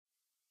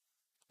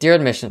Dear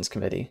Admissions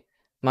Committee,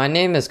 my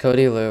name is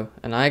Cody Liu,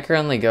 and I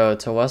currently go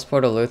to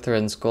Westport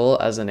Lutheran School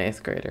as an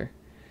 8th grader.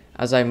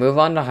 As I move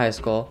on to high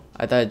school,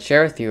 I thought I'd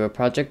share with you a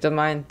project of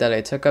mine that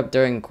I took up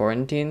during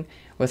quarantine.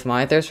 With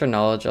my thirst for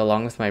knowledge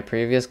along with my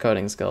previous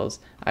coding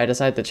skills, I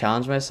decided to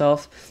challenge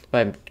myself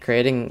by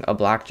creating a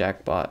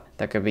blackjack bot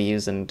that could be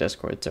used in a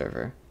Discord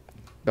server.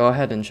 Go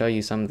ahead and show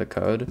you some of the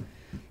code.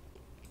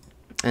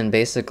 And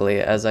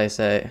basically, as I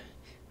say,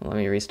 let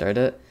me restart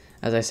it.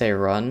 As I say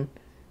run,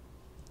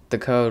 the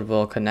code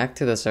will connect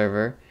to the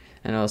server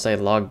and it'll say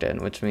logged in,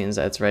 which means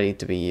that it's ready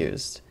to be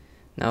used.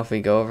 Now if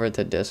we go over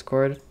to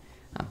Discord,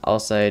 I'll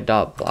say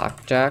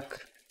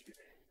 .blackjack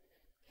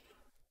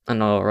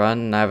and it'll run,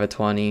 and I have a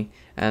 20,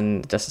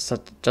 and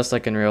just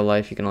like in real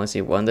life you can only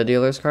see one of the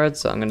dealer's cards,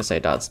 so I'm going to say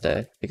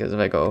 .stay because if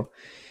I go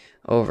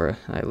over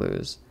I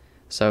lose.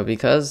 So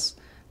because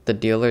the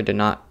dealer did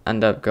not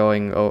end up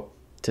going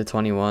to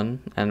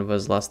 21 and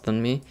was less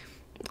than me,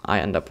 I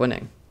end up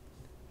winning.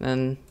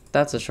 And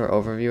that's a short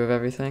overview of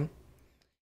everything.